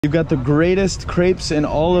You've got the greatest crepes in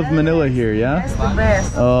all of Manila here, yeah? That's the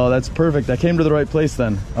best. Oh, that's perfect. I came to the right place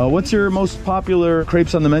then. What's your most popular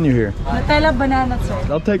crepes on the menu here? Nutella banana, sir.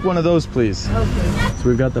 I'll take one of those, please. Okay. So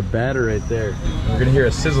we've got the batter right there. We're gonna hear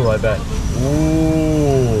a sizzle, I bet.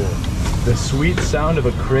 Ooh, the sweet sound of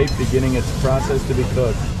a crepe beginning its process to be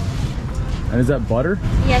cooked. And is that butter?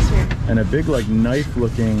 Yes, sir. And a big like knife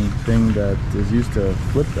looking thing that is used to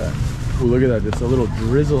flip that. Ooh, look at that, just a little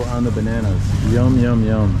drizzle on the bananas. Yum, yum,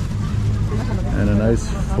 yum. And a nice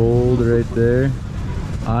fold right there.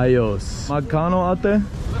 Ayos. Magkano ate? 130,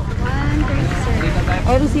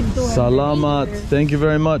 sir. I received 200. Salamat. Thank you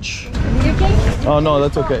very much. You okay? Oh no,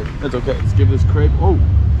 that's okay. That's okay. Let's give this crepe. Oh,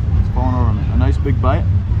 it's falling over me. A nice big bite.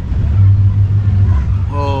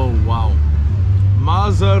 Oh, wow.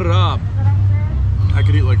 Mazarap. I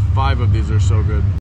could eat like 5 of these, they're so good.